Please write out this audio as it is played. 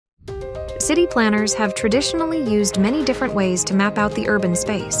City planners have traditionally used many different ways to map out the urban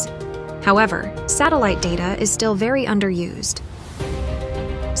space. However, satellite data is still very underused.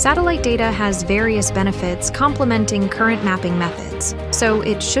 Satellite data has various benefits complementing current mapping methods, so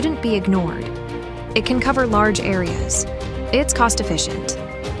it shouldn't be ignored. It can cover large areas, it's cost-efficient,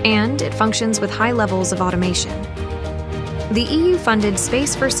 and it functions with high levels of automation. The EU-funded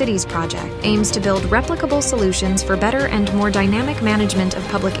SPACE4Cities project aims to build replicable solutions for better and more dynamic management of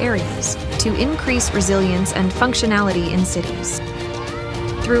public areas to increase resilience and functionality in cities.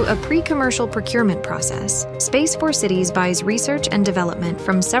 Through a pre-commercial procurement process, SPACE4Cities buys research and development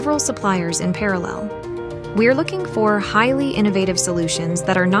from several suppliers in parallel. We're looking for highly innovative solutions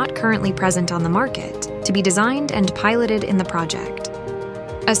that are not currently present on the market to be designed and piloted in the project.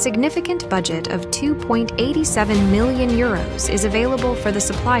 A significant budget of €2.87 million is available for the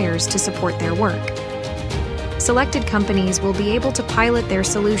suppliers to support their work. Selected companies will be able to pilot their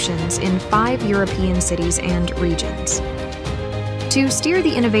solutions in 5 European cities and regions. To steer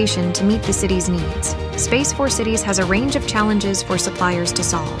the innovation to meet the city's needs, SPACE4Cities has a range of challenges for suppliers to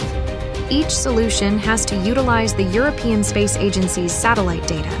solve. Each solution has to utilize the European Space Agency's satellite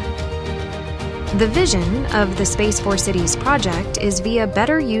data. The vision of the SPACE4Cities project is via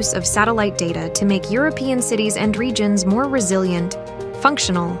better use of satellite data to make European cities and regions more resilient,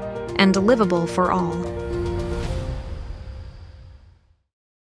 functional, and livable for all.